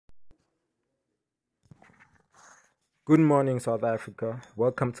Good morning, South Africa.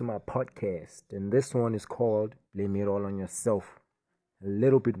 Welcome to my podcast. And this one is called Blame It All on Yourself. A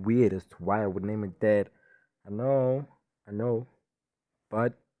little bit weird as to why I would name it that. I know,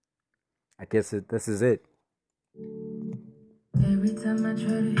 but I guess this is it. Every time I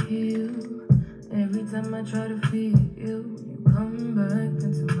try to heal, every time I try to feel you come back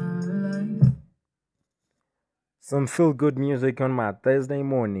into my life. Some feel good music on my Thursday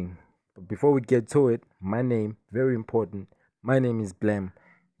morning. But before we get to it, my name, very important, my name is Blem.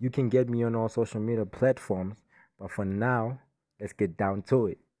 You can get me on all social media platforms, but for now, let's get down to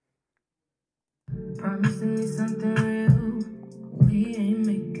it. Promising me something real. We ain't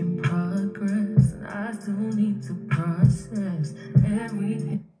making progress, and I still need to process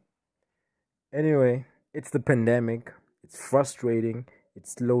everything. Anyway, it's the pandemic. It's frustrating.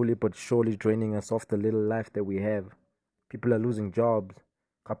 It's slowly but surely draining us of the little life that we have. People are losing jobs.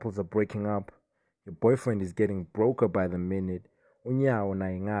 Couples are breaking up. Your boyfriend is getting broker by the minute. Unyawo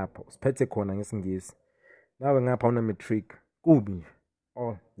naye ngapha. Usiphethe khona ngesingisi. Nawe ngapha una-matric. Kubi.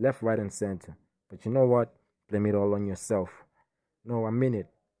 All left, right and center. But you know what? Blame it all on yourself. No, I mean it.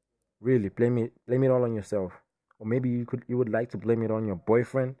 Really, blame it all on yourself. Or maybe you would like to blame it on your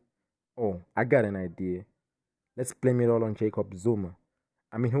boyfriend. Oh, I got an idea. Let's blame it all on Jacob Zuma.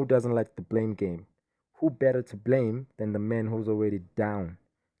 I mean, who doesn't like the blame game? Who better to blame than the man who's already down?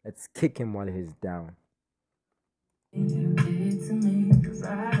 Let's kick him while he's down. You did to me, 'cause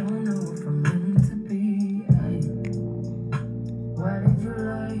I don't know if I'm meant to be. Why did you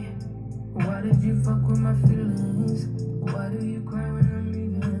lie? Why did you fuck with my feelings? Why do you cry when I'm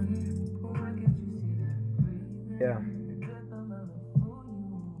leaving? Why can't you see that? Yeah.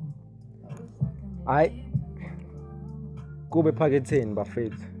 I kube phaketheni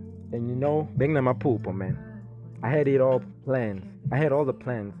bafethu. And you know, benginamaphupho, man. I had it all planned. I had all the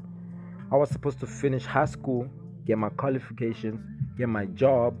plans. I was supposed to finish high school, get my qualifications, get my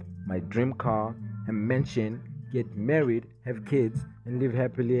job, my dream car, a mansion, get married, have kids, and live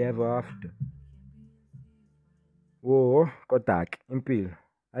happily ever after. Whoa, kodak, impilo.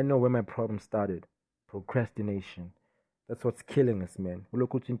 I know where my problem started. Procrastination. That's what's killing us, man.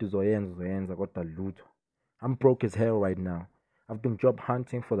 Ulokhu uthi into uzoyenza kodwa lutho. I'm broke as hell right now. I've been job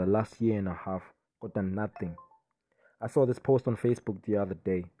hunting for the last year and a half, kodwa nothing. I saw this post on Facebook the other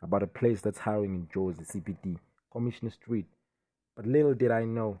day about a place that's hiring in Jozi CBD, Commissioner Street. But little did I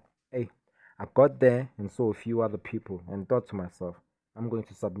know, hey, I got there and saw a few other people and thought to myself, I'm going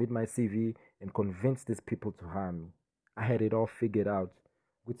to submit my CV and convince these people to hire me. I had it all figured out.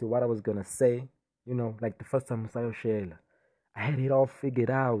 With what I was gonna say, like the first time Shayla. I had it all figured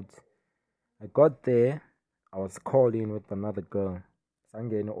out. I got there, I was called in with another girl.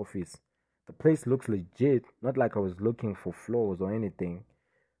 Sange in the office. The place looks legit, not like I was looking for flaws or anything,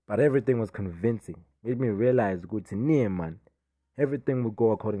 but everything was convincing. Made me realize good to near man. Everything will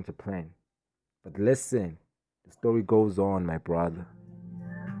go according to plan. But listen, the story goes on, my brother.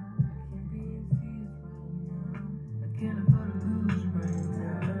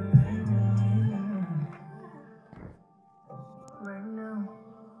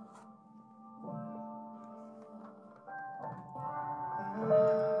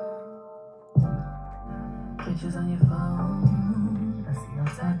 Pictures on your phone, I see I'm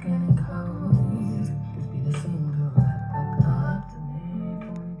talking in codes. This be the same girl that looked up to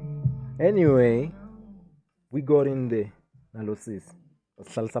me. Anyway, we got in there. Nalosis.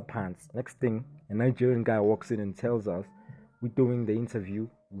 Salsa pants. Next thing, a Nigerian guy walks in and tells us we're doing the interview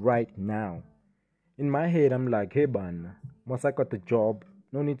right now. In my head, I'm like, hey, man, once I got the job,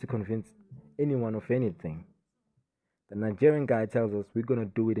 no need to convince anyone of anything. The Nigerian guy tells us we're gonna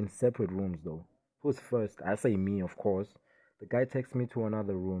do it in separate rooms though. Who's first? I say me, of course. The guy takes me to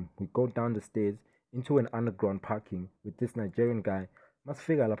another room. We go down the stairs into an underground parking with this Nigerian guy. Must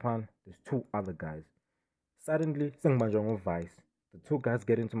figure upon there's two other guys. Suddenly, Singbanjongo Vice. The two guys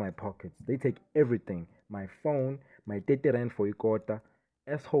get into my pockets. They take everything. My phone, my 30 rand for Ikota.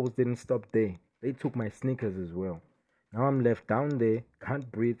 Assholes didn't stop there. They took my sneakers as well. Now I'm left down there,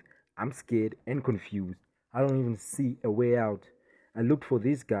 can't breathe. I'm scared and confused. I don't even see a way out. I looked for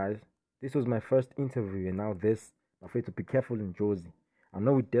these guys. This was my first interview, and now this. I'm afraid to be careful in Jozi. I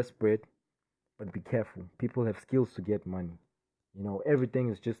know we're desperate, but be careful. People have skills to get money. Everything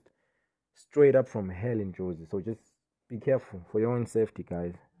is just straight up from hell in Jozi. So just be careful for your own safety,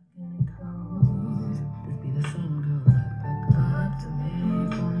 guys.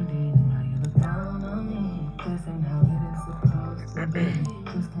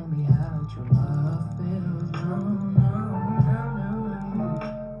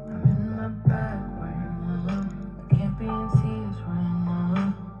 Can't be in tears right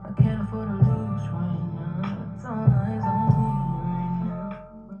now. I can't afford to lose right now. It's all I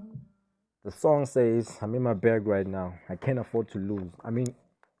The song says, I'm in my bag right now. I can't afford to lose. I mean,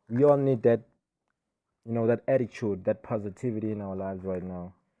 we all need that, that attitude, that positivity in our lives right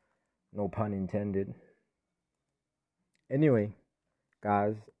now. No pun intended. Anyway,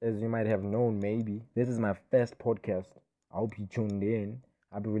 guys, as you might have known, maybe, this is my first podcast. I hope you tuned in.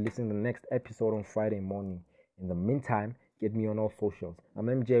 I'll be releasing the next episode on Friday morning. In the meantime, get me on all socials. I'm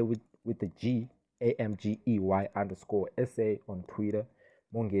MJ with the G, AMGEY_SA on Twitter,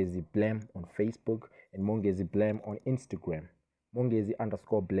 Mongezi Blam on Facebook, and Mongezi Blam on Instagram.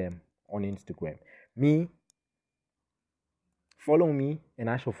 Mongezi_Blam on Instagram. Follow me, and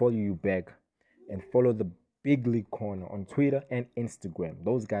I shall follow you back. And follow the Big League Corner on Twitter and Instagram.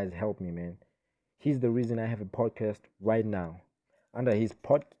 Those guys help me, man. He's the reason I have a podcast right now. Under his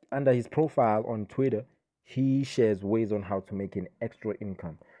profile on Twitter, he shares ways on how to make an extra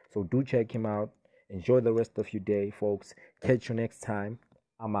income. So do check him out. Enjoy the rest of your day, folks. Catch you next time.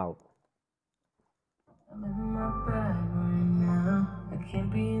 I'm out. I'm in my bag right now. I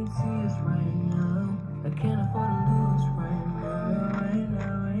can't be in tears right now. I can't afford to lose right now, right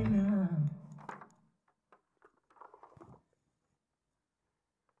now, right now.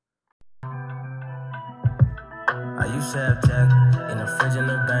 I used to have Jack in the fridge in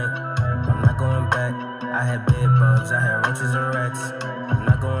the bank. I'm not going back. I had bed bugs, I had roaches and rats. I'm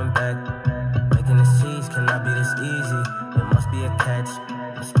not going back. Making this cheese cannot be this easy. There must be a catch.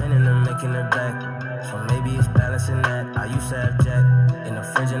 I'm spinning and making it back. So maybe it's balancing that. I used to have Jack in the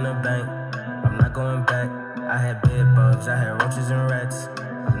fridge in the bank. I'm not going back. I had bed bugs, I had roaches and rats.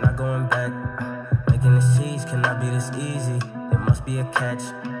 I'm not going back. Making this cheese cannot be this easy. There must be a catch.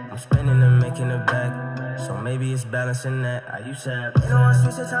 I'm spinning and making it back. So maybe it's balancing that. I used to have, I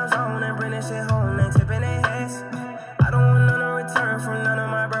switch the time zone and bring that shit home. They tipping their hats. I don't want none of return from none of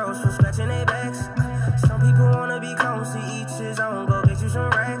my bros for scratching their backs. Some people wanna be close to each his own. Go get you some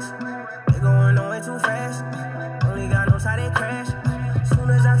racks. They going nowhere too fast. Only God knows how they crash. Soon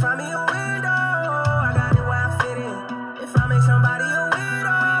as I find me a window, I got it where I fit in. If I make somebody a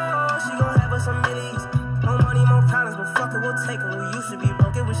widow, she gon' have us some millies. No money, more problems, but fuck it, we'll take them. We used to be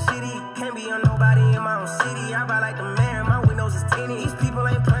broke, it was shitty. Can't be on nobody in my own city. I buy like the man, my windows is tinted. These people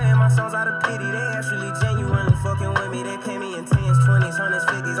ain't playing my songs out of pity. They actually genuinely fucking with me. They pay me in 10s, 20s, 100s,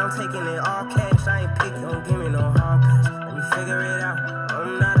 50s. I'm taking it all cash, I ain't picky. Don't give me no hard pass. Let me figure it out.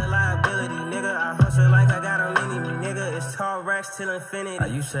 I'm not a liability, nigga. I hustle like I got a mini me, nigga. It's tall racks till infinity. I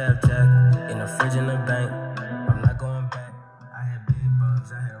used to have Jack in the fridge in the bank. I'm not going back. I had bed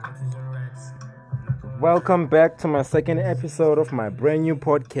bugs, I had roaches and rats. Welcome back to my second episode of my brand new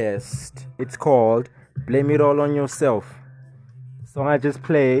podcast. It's called Blame It All on Yourself. The song I just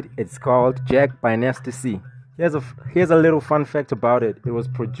played, it's called Jack by Nasty C. Here's a little fun fact about it. It was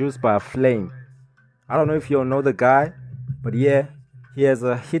produced by Flame. I don't know if you all know the guy, but yeah, he has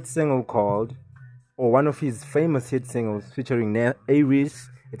a hit single called, or one of his famous hit singles featuring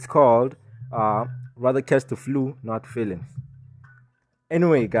Aries. It's called Rather Catch the Flu, Not Feelings.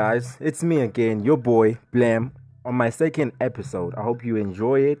 Anyway, guys, it's me again, your boy, Blam, on my second episode. I hope you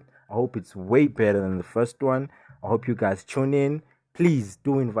enjoy it. I hope it's way better than the first one. I hope you guys tune in. Please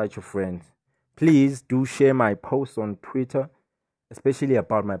do invite your friends. Please do share my posts on Twitter, especially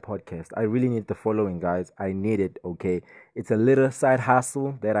about my podcast. I really need the following, guys. I need it, okay? It's a little side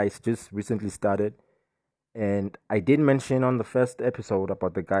hustle that I just recently started. And I did mention on the first episode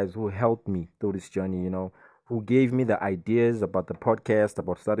about the guys who helped me through this journey, who gave me the ideas about the podcast,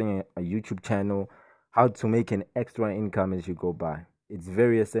 about starting a YouTube channel, how to make an extra income as you go by. It's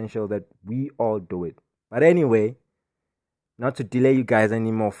very essential that we all do it. But anyway, not to delay you guys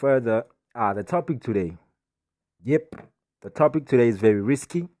any more further, the topic today. Yep, the topic today is very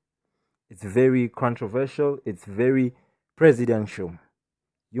risky. It's very controversial. It's very presidential.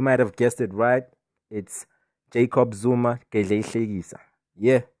 You might have guessed it right. It's Jacob Zuma Gedleyihlekisa.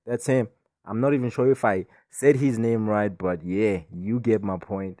 Yeah, that's him. I'm not even sure if I said his name right, but yeah, you get my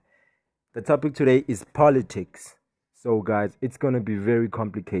point. The topic today is politics. So guys, it's going to be very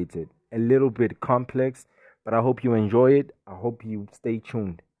complicated, a little bit complex, but I hope you enjoy it. I hope you stay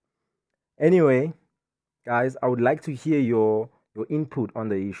tuned. Anyway, guys, I would like to hear your input on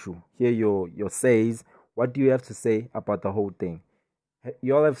the issue. Hear your says. What do you have to say about the whole thing?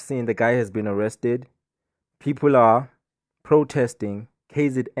 You all have seen the guy has been arrested. People are protesting.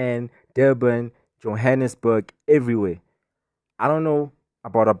 KZN, Durban, Johannesburg, everywhere. I don't know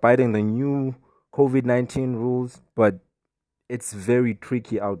about abiding the new COVID-19 rules, but it's very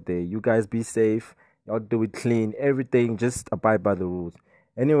tricky out there. You guys be safe. Y'all do it clean. Everything, just abide by the rules.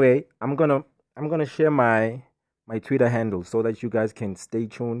 Anyway, I'm gonna share my Twitter handle so that you guys can stay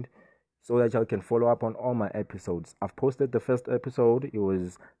tuned. so that y'all can follow up on all my episodes. I've posted the first episode. It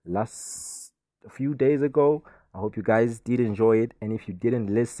was a few days ago. I hope you guys did enjoy it. And if you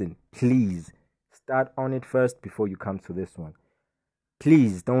didn't listen, please start on it first before you come to this one.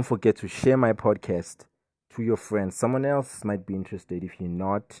 Please don't forget to share my podcast to your friends. Someone else might be interested if you're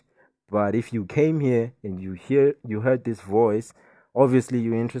not. But if you came here and you heard this voice, obviously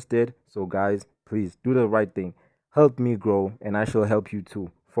you're interested. So guys, please do the right thing. Help me grow and I shall help you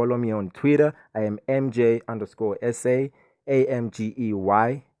too. Follow me on Twitter. I am MJ_SA,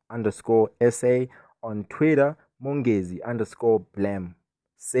 AMGEY_SA. On Twitter, Mongezi_Blam.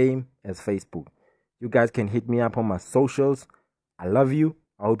 Same as Facebook. You guys can hit me up on my socials. I love you.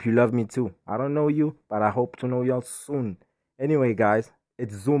 I hope you love me too. I don't know you, but I hope to know y'all soon. Anyway, guys,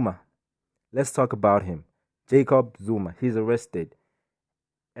 it's Zuma. Let's talk about him. Jacob Zuma. He's arrested.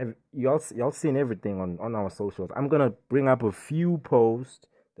 Y'all seen everything on our socials. I'm going to bring up a few posts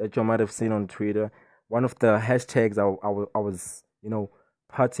that you might have seen on Twitter. One of the hashtags I was,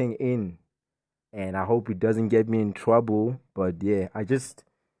 putting in. And I hope it doesn't get me in trouble. But yeah, I just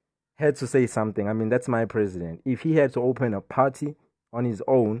had to say something. I mean, that's my president. If he had to open a party on his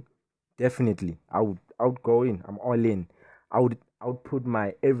own, definitely I would go in. I'm all in. I would put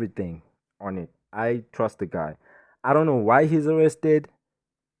my everything on it. I trust the guy. I don't know why he's arrested.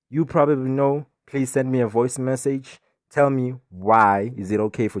 You probably know. Please send me a voice message. Tell me why is it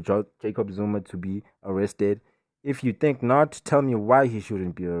okay for Jacob Zuma to be arrested. If you think not, tell me why he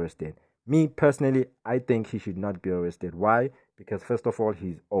shouldn't be arrested. Me personally, I think he should not be arrested. Why? Because first of all,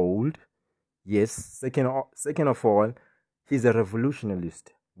 he's old. Yes. Second of all, he's a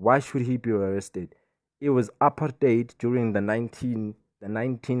revolutionist. Why should he be arrested? It was apartheid during the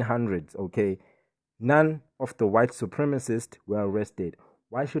 1900s, okay? None of the white supremacists were arrested.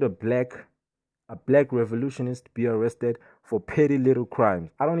 Why should a black revolutionist be arrested for petty little crimes?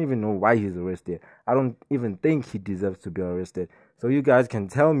 I don't even know why he's arrested. I don't even think he deserves to be arrested. So you guys can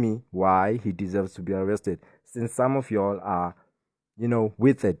tell me why he deserves to be arrested. Since some of y'all are,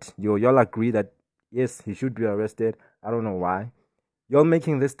 with it. Y'all agree that, yes, he should be arrested. I don't know why. Y'all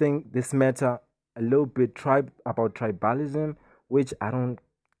making this matter a little bit about tribalism, which I don't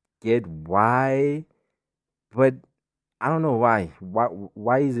get why. But I don't know why.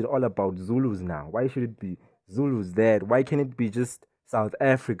 Why is it all about Zulus now? Why should it be Zulus there? Why can't it be just South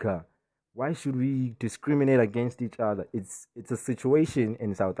Africa? Why should we discriminate against each other? It's a situation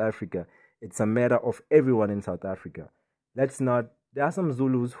in South Africa. It's a matter of everyone in South Africa. There are some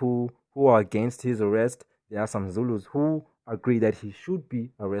Zulus who are against his arrest. There are some Zulus who agree that he should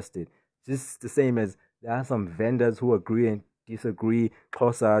be arrested. Just the same as there are some vendors who agree and disagree,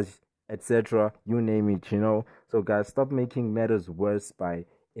 closers, etc. You name it, So guys, stop making matters worse by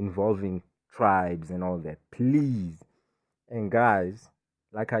involving tribes and all that. Please. And guys,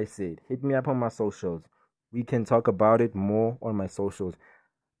 like I said, hit me up on my socials. We can talk about it more on my socials.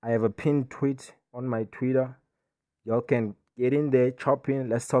 I have a pinned tweet on my Twitter. Y'all can get in there, chop in,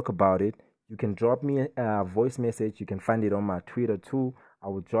 let's talk about it. You can drop me a voice message. You can find it on my Twitter too. I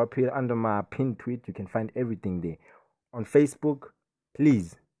will drop it under my pinned tweet. You can find everything there. On Facebook,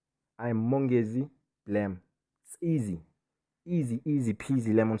 please, I'm Mongezi Blam. It's easy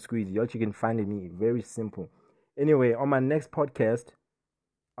peasy lemon squeezy. You can find me very simple. Anyway, on my next podcast,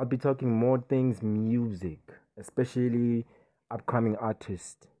 I'll be talking more things music, especially upcoming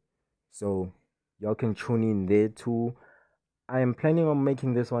artists. So y'all can tune in there too. I am planning on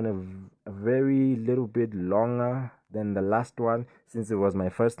making this one a very little bit longer than the last one since it was my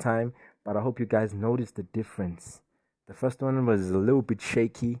first time. But I hope you guys noticed the difference. The first one was a little bit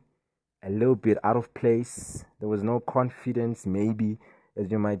shaky, a little bit out of place. There was no confidence, maybe,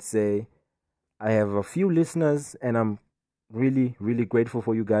 as you might say. I have a few listeners and I'm really, really grateful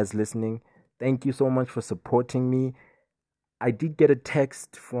for you guys listening. Thank you so much for supporting me. I did get a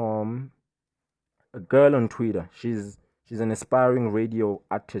text from a girl on Twitter. She's an aspiring radio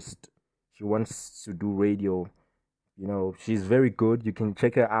artist. She wants to do radio. She's very good. You can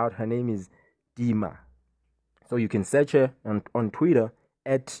check her out. Her name is Dima. So you can search her on Twitter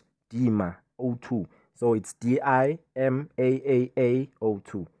at Dima02. So it's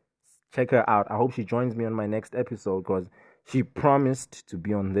DIMAAA02. Check her out. I hope she joins me on my next episode because she promised to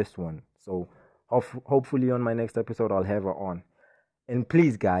be on this one. So hopefully on my next episode I'll have her on. And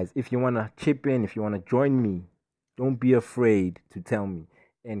please guys, if you want to chip in, if you want to join me, don't be afraid to tell me.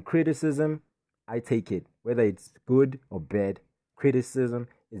 And criticism, I take it. Whether it's good or bad, criticism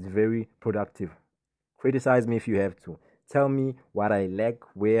is very productive. Criticize me if you have to. Tell me what I lack,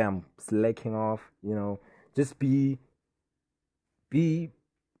 where I'm slacking off, Just be a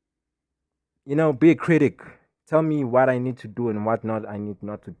critic. tell me what I need to do and what not I need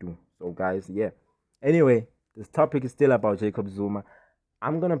not to do. So guys, yeah. Anyway, this topic is still about Jacob Zuma.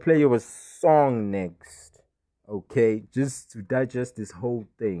 I'm gonna play you a song next. Okay, just to digest this whole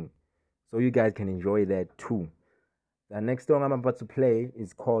thing. So you guys can enjoy that too. The next song I'm about to play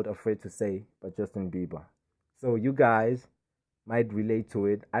is called Afraid to Say by Justin Bieber. So you guys might relate to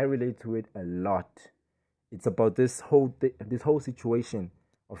it. I relate to it a lot. It's about this whole situation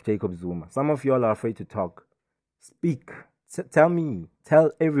of Jacob Zuma. Some of y'all are afraid to talk. Speak. Tell me.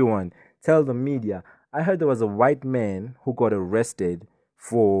 Tell everyone. Tell the media. I heard there was a white man who got arrested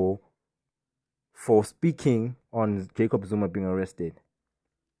for speaking on Jacob Zuma being arrested.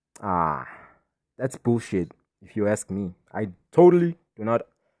 That's bullshit, if you ask me. I totally do not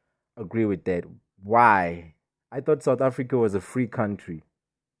agree with that. Why? I thought South Africa was a free country.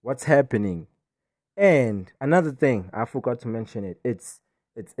 What's happening? And another thing, I forgot to mention it. It's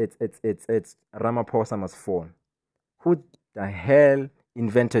Ramaphosa must fall. Who the hell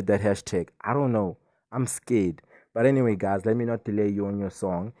invented that hashtag? I don't know. I'm scared. But anyway, guys, let me not delay you on your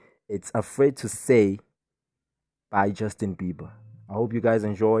song. It's Afraid to Say by Justin Bieber. I hope you guys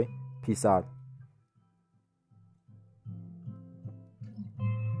enjoy. Peace out.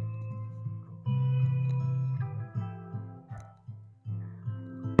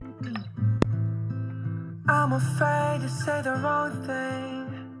 I'm afraid to say the wrong thing,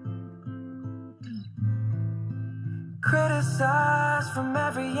 criticized from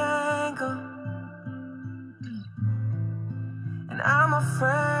every angle, and I'm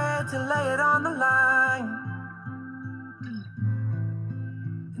afraid to lay it on the line.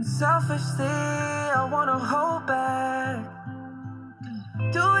 And selfishly, I wanna hold back.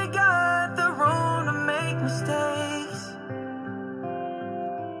 Do we got the room to make mistakes?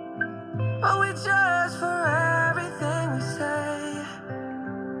 Are we judged for everything we say?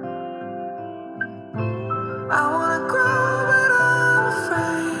 I wanna grow, but I'm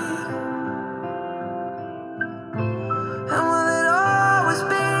afraid. And will it always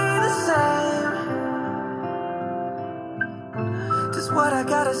be the same? Does what I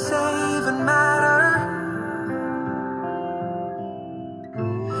gotta say even matter?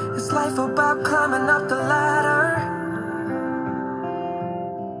 Is life about climbing up the ladder?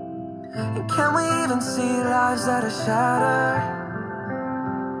 And can we even see lives that are shattered?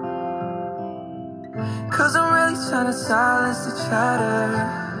 Cause I'm really trying to silence the chatter.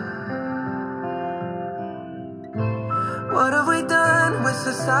 What have we done with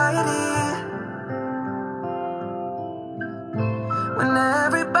society? When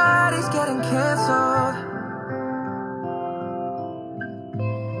everybody's getting cancelled.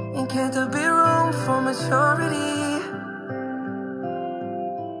 And can't there be room for maturity?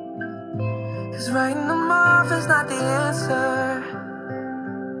 Cause writing them off is not the answer.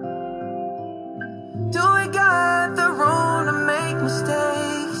 Do we got the room to make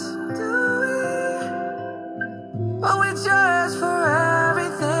mistakes? Do we? Are we judged for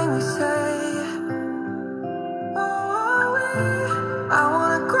everything we say? Oh, are we? I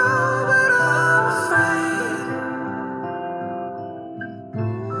wanna grow, but I'm afraid.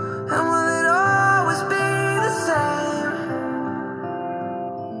 And will it always be the same?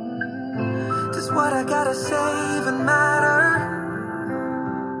 Does what I gotta say even matter?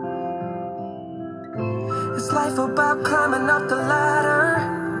 Is life about climbing up the ladder?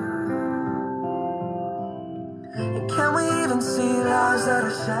 And can we even see lives that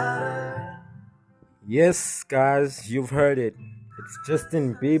are shattered? Yes, guys, you've heard it. It's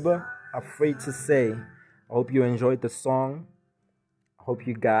Justin Bieber, Afraid to Say. I hope you enjoyed the song. I hope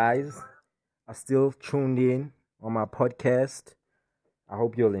you guys are still tuned in on my podcast. I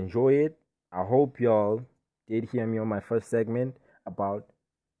hope you'll enjoy it. I hope y'all did hear me on my first segment about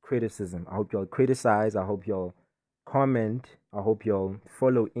criticism. I hope y'all criticize. I hope y'all comment. I hope y'all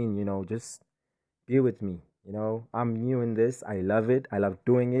follow in, just be with me. I'm new in this. I love it. I love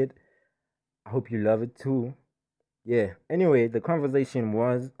doing it. I hope you love it too. Yeah. Anyway, the conversation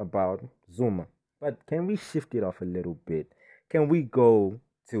was about Zuma. But can we shift it off a little bit? Can we go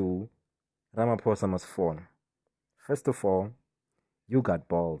to Ramaphosa must fall? First of all, you got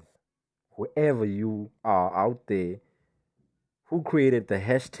balls. Whoever you are out there who created the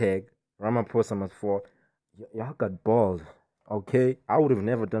hashtag Ramaphosa must fall, y'all got balls. Okay? I would have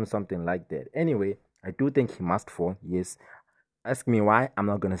never done something like that. Anyway, I do think he must fall. Yes. Ask me why. I'm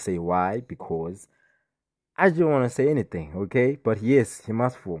not going to say why because I don't want to say anything. Okay? But yes, he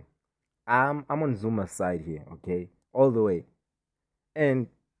must fall. I'm on Zuma's side here. Okay? All the way. And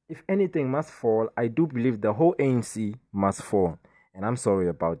if anything must fall, I do believe the whole ANC must fall. And I'm sorry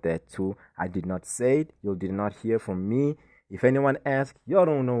about that too. I did not say it. You did not hear from me. If anyone asks, y'all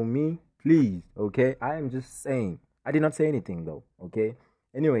don't know me. Please, okay? I am just saying. I did not say anything though, okay?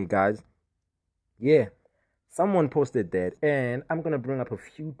 Anyway, guys, yeah, someone posted that, and I'm gonna bring up a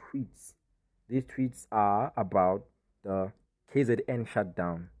few tweets. These tweets are about the KZN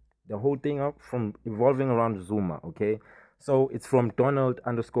shutdown. The whole thing up from evolving around Zuma, okay? So it's from Donald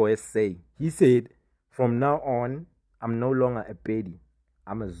underscore SA. He said, from now on, I'm no longer a Pedi.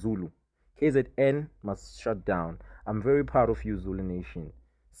 I'm a Zulu. KZN must shut down. I'm very proud of you, Zulu Nation.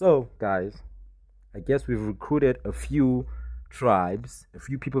 So, guys, I guess we've recruited a few tribes, a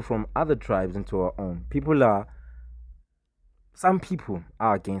few people from other tribes into our own. Some people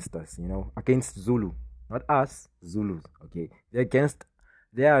are against us, against Zulu, not us, Zulus. Okay,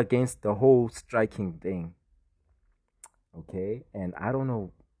 they are against the whole striking thing. Okay, and I don't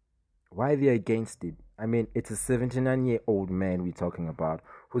know why they're against it. I mean, it's a 79-year-old man we're talking about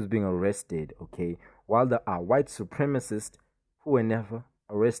who's being arrested. Okay, while there are white supremacists who were never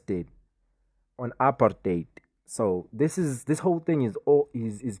arrested on apartheid. So this whole thing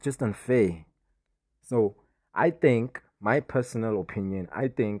is just unfair. So I think, my personal opinion, I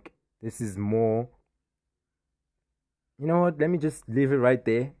think this is more. You know what? Let me just leave it right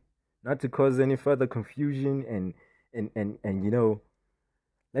there, not to cause any further confusion and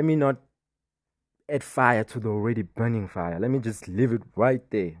let me not add fire to the already burning fire. Let me just leave it right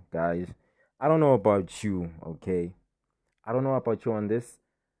there, guys. I don't know about you, okay? I don't know about you on this.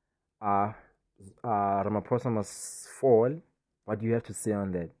 Ramaphosa must fall. What do you have to say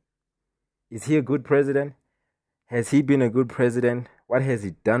on that? Is he a good president? Has he been a good president? What has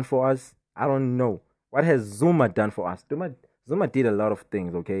he done for us? I don't know. What has Zuma done for us? Zuma did a lot of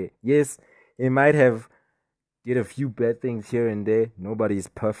things, okay? Yes, he might have did a few bad things here and there. Nobody is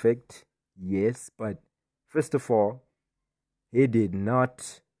perfect. Yes, but first of all, he did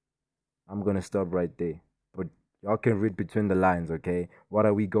not. I'm gonna stop right there. But y'all can read between the lines, okay? What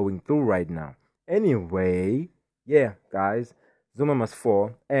are we going through right now? Anyway, yeah, guys, Zuma must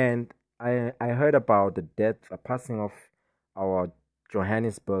fall. And I heard about the death, a passing of our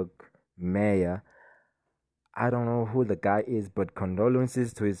Johannesburg mayor. I don't know who the guy is, but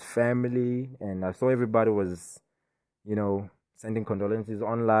condolences to his family. And I saw everybody was, sending condolences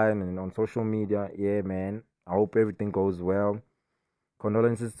online and on social media. Yeah, man. I hope everything goes well.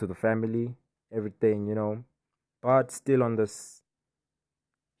 Condolences to the family, everything. But still on this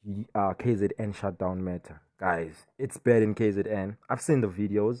KZN shutdown matter. Guys, it's bad in KZN. I've seen the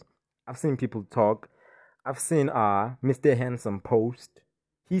videos. I've seen people talk. I've seen Mr. Handsome post.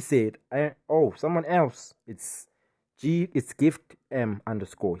 He said, someone else. It's gift M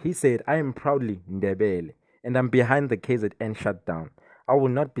underscore. He said, I am proudly Ndebele and I'm behind the KZN shutdown. I will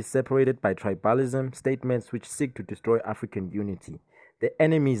not be separated by tribalism, statements which seek to destroy African unity. The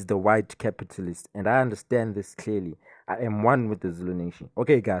enemy is the white capitalist, and I understand this clearly. I am one with the Zulu Nation.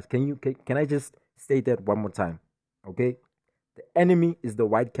 Okay, guys, can I just state that one more time? Okay, the enemy is the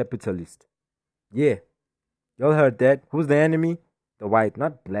white capitalist. Yeah, y'all heard that? Who's the enemy? The white,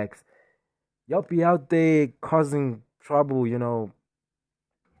 not blacks. Y'all be out there causing trouble,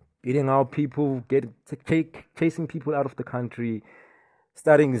 beating out people, chasing people out of the country,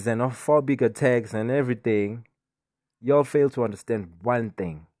 starting xenophobic attacks and everything. Y'all fail to understand one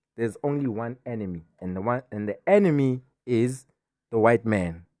thing. There's only one enemy, and the enemy is the white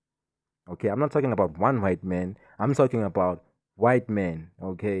man. Okay, I'm not talking about one white man. I'm talking about white men.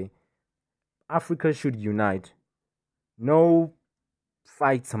 Okay, Africa should unite. No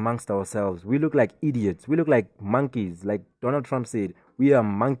fights amongst ourselves. We look like idiots. We look like monkeys. Like Donald Trump said, we are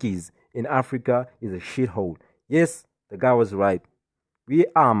monkeys. In Africa is a shithole. Yes, the guy was right. We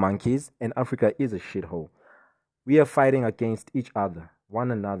are monkeys, and Africa is a shithole. We are fighting against each other, one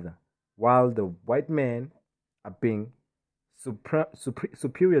another, while the white men are being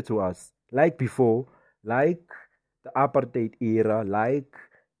superior to us, like before, like the apartheid era, like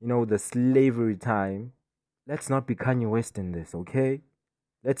the slavery time. Let's not be Kanye West in this, okay?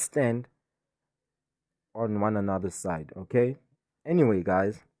 Let's stand on one another's side, okay? Anyway,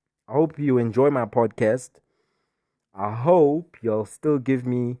 guys, I hope you enjoy my podcast. I hope you'll still give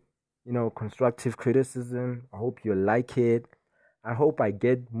me, constructive criticism. I hope you like it. I hope I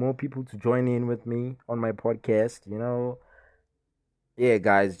get more people to join in with me on my podcast, Yeah,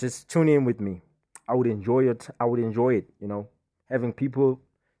 guys, just tune in with me. I would enjoy it. Having people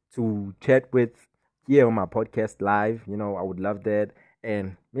to chat with here on my podcast live. I would love that.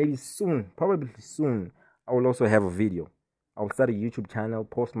 And maybe soon, probably soon, I will also have a video. I will start a YouTube channel,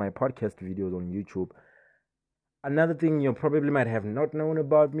 post my podcast videos on YouTube. Another thing you probably might have not known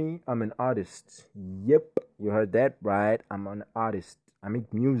about me, I'm an artist. Yep, you heard that right. I'm an artist. I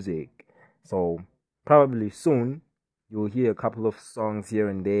make music. So probably soon You'll hear a couple of songs here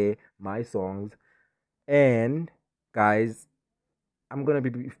and there, my songs. And guys, I'm gonna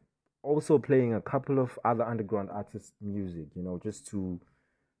be also playing a couple of other underground artists' music, just to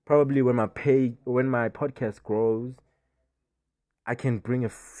probably when my podcast grows, I can bring a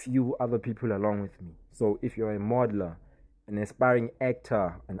few other people along with me. So if you're a modeler, an aspiring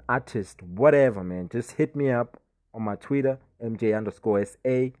actor, an artist, whatever, man, just hit me up on my Twitter,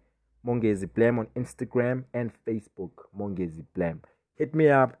 MJ_SA, Mongezi Blam on Instagram and Facebook, Mongezi Blam. Hit me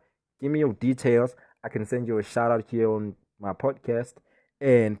up, give me your details. I can send you a shout out here on my podcast.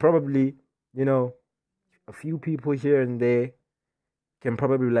 And probably, a few people here and there can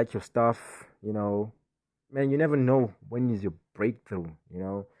probably like your stuff, Man, you never know when is your breakthrough,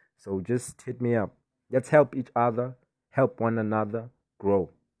 So just hit me up. Let's help each other, help one another grow.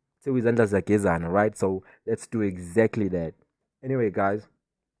 So right? So let's do exactly that. Anyway, guys,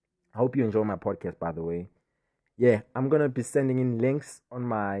 I hope you enjoy my podcast, by the way. Yeah, I'm gonna be sending in links on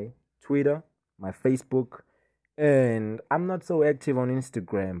my Twitter, my Facebook, and I'm not so active on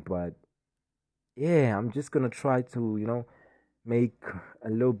Instagram, but yeah, I'm just gonna try to, make a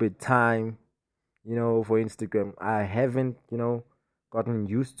little bit time for Instagram. I haven't, gotten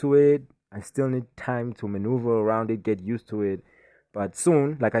used to it. I still need time to maneuver around it, get used to it. But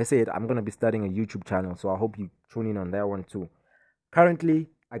soon, like I said, I'm going to be starting a YouTube channel. So I hope you tune in on that one too. Currently,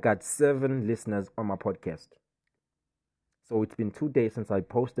 I got 7 listeners on my podcast. So it's been 2 days since I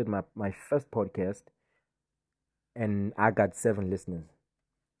posted my first podcast. And I got 7 listeners.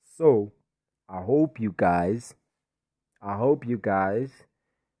 So I hope you guys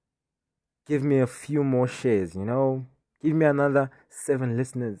give me a few more shares, Give me another 7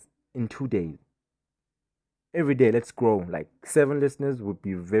 listeners in 2 days. Every day, let's grow. Like 7 listeners would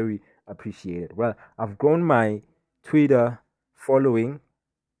be very appreciated. Well, I've grown my Twitter following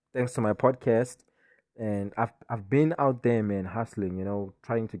thanks to my podcast. And I've been out there, man, hustling,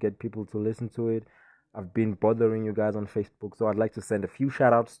 trying to get people to listen to it. I've been bothering you guys on Facebook. So I'd like to send a few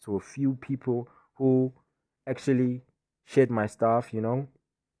shout outs to a few people who actually shared my stuff,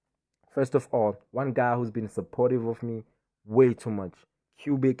 First of all, one guy who's been supportive of me way too much,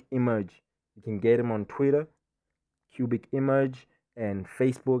 Cubic Image. You can get him on Twitter, Cubic Image, and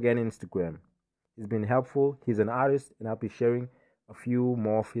Facebook and Instagram. He's been helpful. He's an artist, and I'll be sharing a few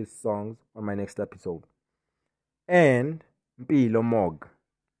more of his songs on my next episode. And Mpilo Mog,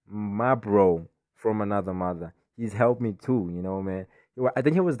 my bro from another mother. He's helped me too, man. I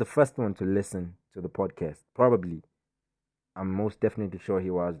think he was the first one to listen to the podcast, probably. I'm most definitely sure he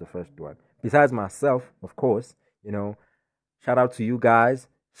was the first one. Besides myself, of course, Shout out to you guys.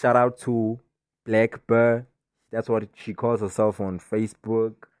 Shout out to Black Burr. That's what she calls herself on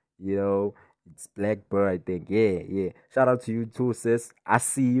Facebook. It's Black Burr, I think. Yeah. Shout out to you too, sis. I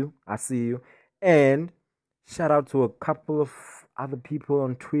see you. And shout out to a couple of other people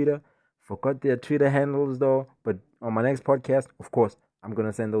on Twitter. Forgot their Twitter handles though. But on my next podcast, of course, I'm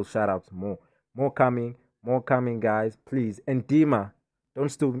gonna send those shout outs more. More coming, guys. Please. And Dima, don't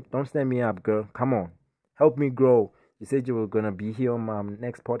stand me up, girl. Come on. Help me grow. You said you were gonna be here on my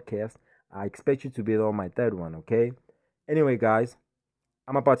next podcast. I expect you to be on my third one, okay? Anyway, guys,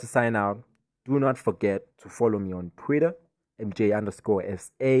 I'm about to sign out. Do not forget to follow me on Twitter,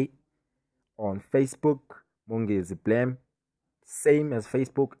 MJ_SA, on Facebook, Mongezi Blam. Same as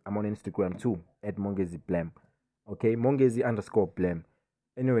Facebook, I'm on Instagram too, at Mongezi Blam. Okay, Mongezi_Blam.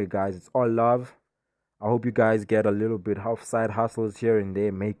 Anyway, guys, it's all love. I hope you guys get a little bit of side hustles here and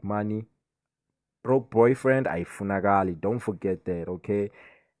there, make money. Broke boyfriend, I funagali. Don't forget that, okay?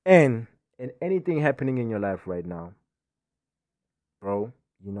 And anything happening in your life right now, bro,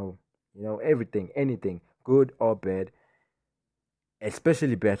 everything, anything, good or bad,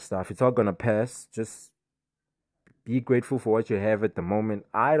 especially bad stuff, it's all gonna pass. Just be grateful for what you have at the moment.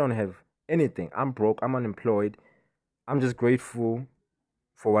 I don't have anything. I'm broke. I'm unemployed. I'm just grateful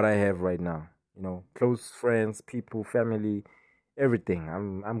for what I have right now. Close friends, people, family, everything.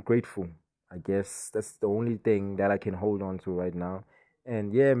 I'm grateful. I guess that's the only thing that I can hold on to right now.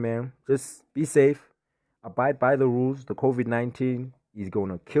 And yeah, man, just be safe. Abide by the rules. The COVID-19 is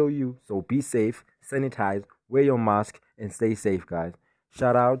gonna kill you. So be safe, sanitize, wear your mask, and stay safe, guys.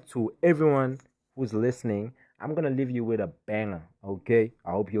 Shout out to everyone who's listening. I'm gonna leave you with a banger, okay?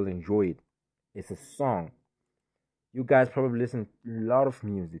 I hope you'll enjoy it. It's a song. You guys probably listen to a lot of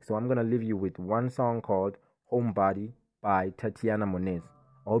music, so I'm gonna leave you with one song called Homebody by Tatiana Moniz.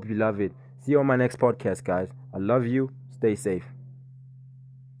 I hope you love it. See you on my next podcast, guys. I love you. Stay safe.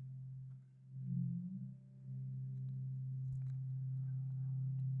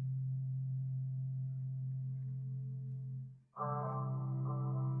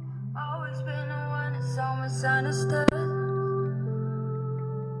 Always been the one to so misunderstood.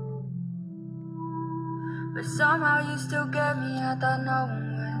 But somehow you still get me, I thought no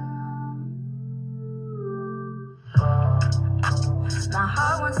one would. My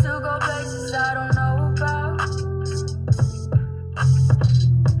heart wants to go places I don't know about,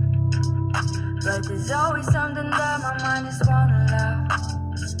 but there's always something that my mind just won't allow.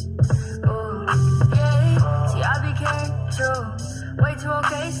 Oh, yeah, see I became true, way too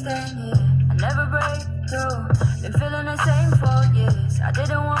okay staying here. I never break through, been feeling the same for years. I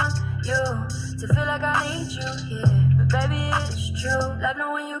didn't want you to feel like I need you here, but baby it's true. Love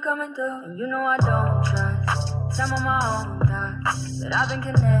knowing you coming through, and you know I don't trust some of my own dots, but I've been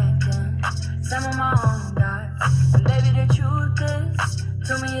connecting some of my own dots. And baby the truth is,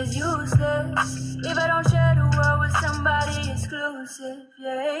 to me it's useless if I don't share the world with somebody exclusive.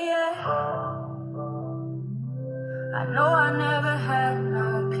 Yeah, yeah. I know I never had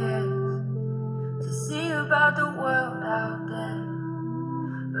no kids to see about the world out there,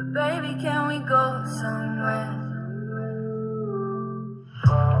 but baby, can we go somewhere?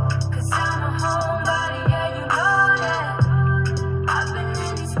 'Cause I'm a homebody, yeah, you know that. I've been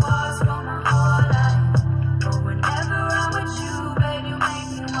in these walls for my whole life, but whenever I'm with you, baby, you make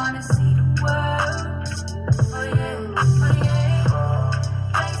me wanna see the world. Oh yeah, oh yeah.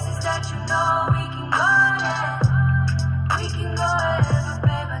 Places that you know we can go there. We can go wherever,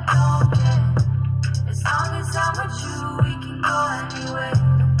 babe, I don't care. As long as I'm with you, we can go anywhere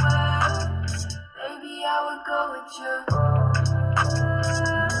in the world. Baby, I would go with you.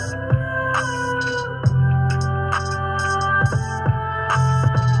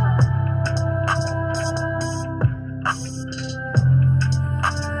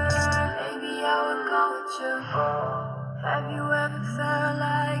 Baby, I would go with you. Have you ever felt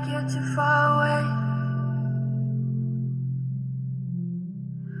like you're too far away?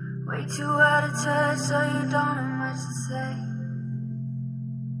 Way too out of touch, so you don't have much to say.